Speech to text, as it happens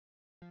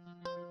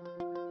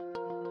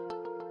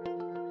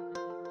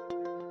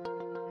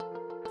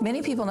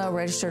Many people know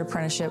registered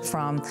apprenticeship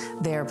from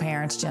their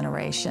parents'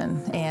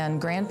 generation and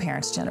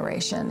grandparents'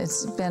 generation.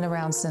 It's been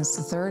around since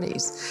the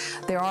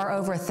 30s. There are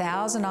over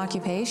 1,000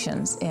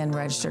 occupations in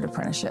registered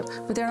apprenticeship,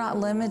 but they're not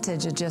limited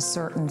to just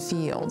certain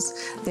fields.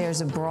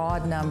 There's a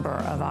broad number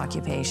of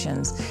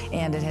occupations,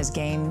 and it has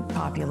gained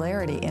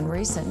popularity in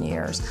recent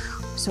years.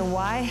 So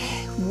why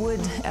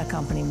would a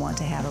company want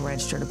to have a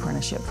registered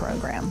apprenticeship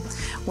program?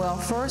 Well,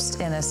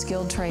 first, in a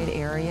skilled trade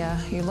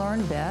area, you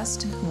learn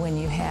best when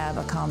you have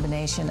a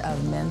combination of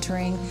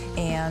mentoring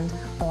and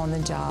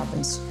on-the-job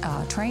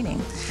training.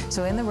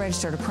 So in the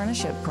Registered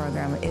Apprenticeship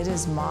Program, it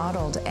is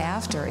modeled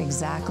after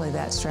exactly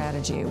that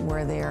strategy,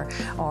 where there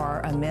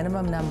are a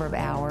minimum number of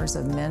hours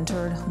of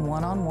mentored,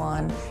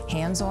 one-on-one,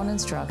 hands-on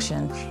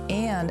instruction,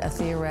 and a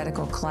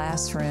theoretical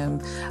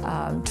classroom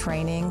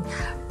training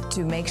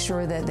to make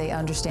sure that they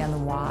understand the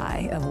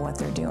why of what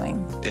they're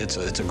doing. It's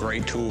a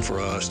great tool for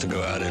us to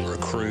go out and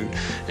recruit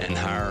and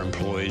hire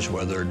employees,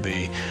 whether it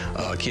be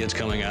kids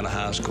coming out of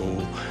high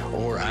school,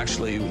 or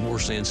actually we're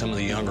seeing some of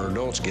the younger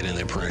adults get in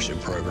the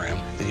apprenticeship program.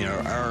 You know,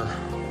 our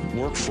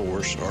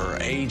workforce, or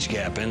age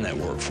gap in that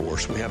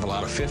workforce, we have a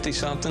lot of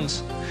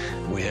 50-somethings,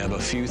 we have a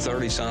few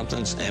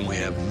 30-somethings, and we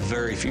have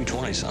very few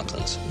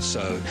 20-somethings.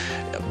 So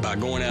by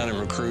going out and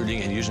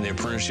recruiting and using the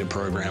apprenticeship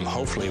program,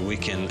 hopefully we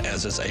can,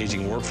 as this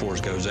aging workforce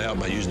goes out,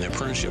 by using the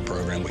apprenticeship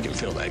program, we can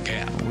fill that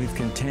gap. We've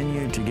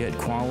continued to get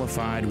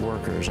qualified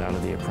workers out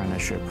of the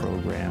apprenticeship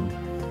program.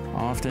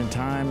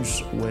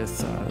 Oftentimes, with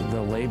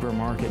the labor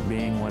market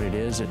being what it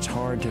is, it's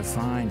hard to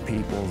find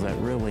people that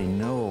really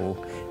know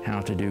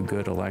how to do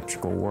good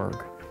electrical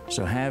work.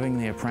 So having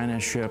the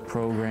apprenticeship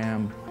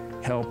program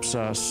helps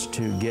us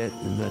to get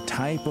the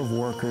type of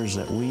workers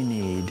that we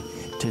need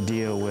to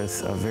deal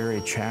with a very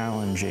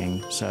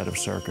challenging set of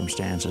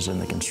circumstances in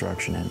the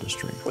construction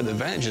industry. Well, the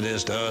advantage it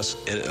is to us,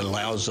 it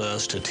allows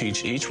us to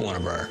teach each one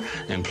of our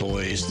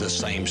employees the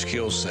same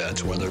skill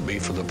sets, whether it be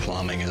for the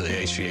plumbing or the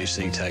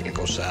HVAC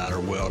technical side or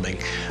welding.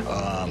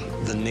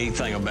 The neat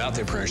thing about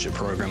the apprenticeship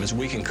program is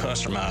we can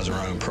customize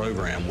our own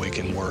program. We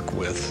can work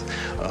with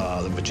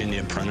the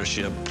Virginia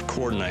Apprenticeship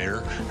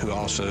Coordinator, who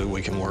also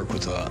we can work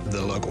with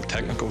the local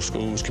technical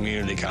schools,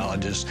 community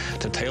colleges,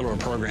 to tailor a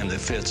program that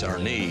fits our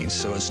needs.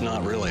 So it's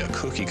not really a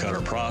cookie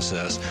cutter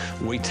process.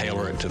 We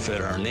tailor it to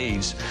fit our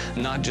needs,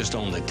 not just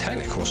on the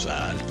technical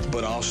side,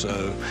 but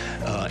also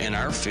in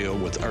our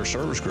field with our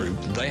service group,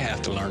 they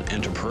have to learn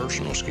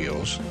interpersonal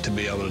skills to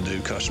be able to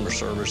do customer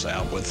service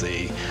out with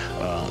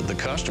the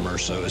customer.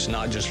 So it's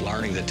not just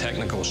learning the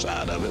technical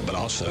side of it, but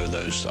also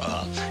those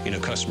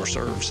customer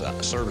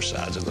service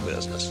sides of the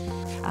business.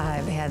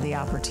 I've had the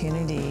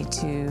opportunity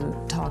to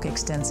talk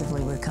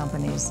extensively with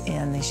companies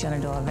in the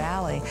Shenandoah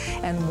Valley,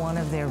 and one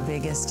of their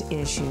biggest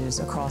issues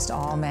across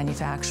all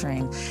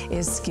manufacturing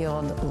is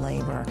skilled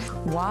labor.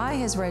 Why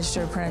has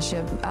registered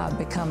apprenticeship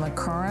become a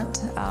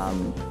current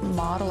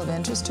model of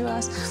interest to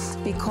us?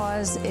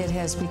 Because it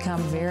has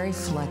become very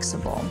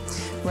flexible.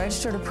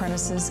 Registered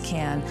apprentices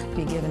can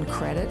be given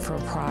credit for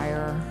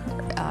prior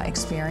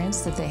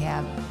experience that they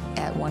have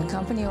at one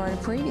company or at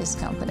a previous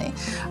company.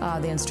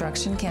 The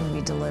instruction can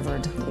be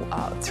delivered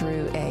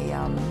through a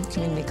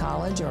community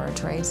college or a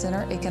trade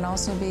center. It can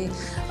also be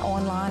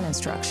online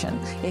instruction.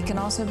 It can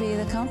also be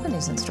the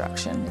company's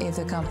instruction if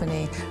the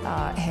company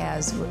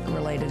has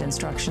related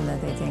instruction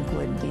that they think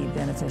would be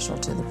beneficial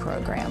to the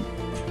program.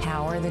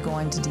 How are they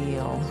going to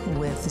deal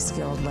with the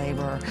skilled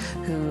labor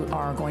who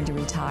are going to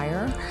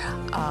retire?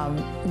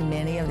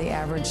 Many of the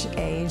average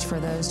age for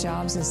those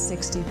jobs is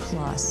 60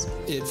 plus.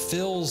 It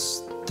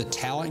fills the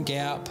talent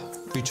gap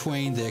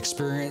between the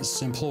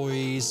experienced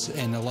employees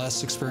and the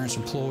less experienced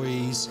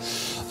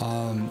employees,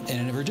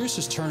 and it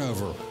reduces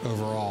turnover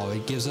overall.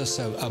 It gives us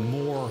a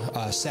more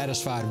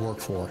satisfied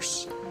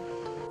workforce.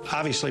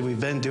 Obviously, we've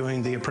been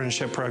doing the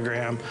apprenticeship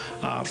program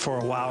for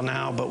a while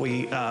now, but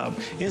we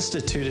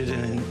instituted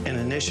an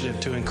initiative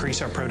to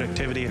increase our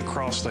productivity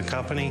across the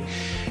company.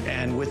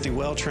 And with the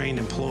well-trained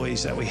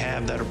employees that we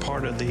have that are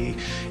part of the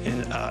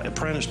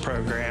apprentice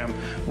program,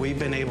 we've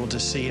been able to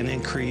see an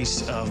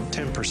increase of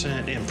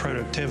 10% in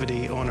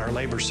productivity on our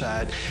labor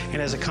side.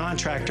 And as a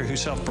contractor who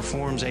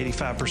self-performs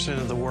 85%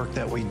 of the work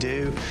that we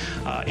do,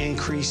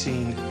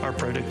 increasing our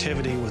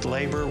productivity with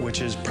labor,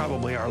 which is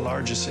probably our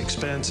largest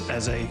expense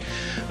as a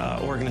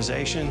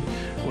organization,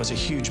 was a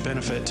huge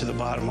benefit to the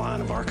bottom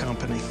line of our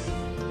company.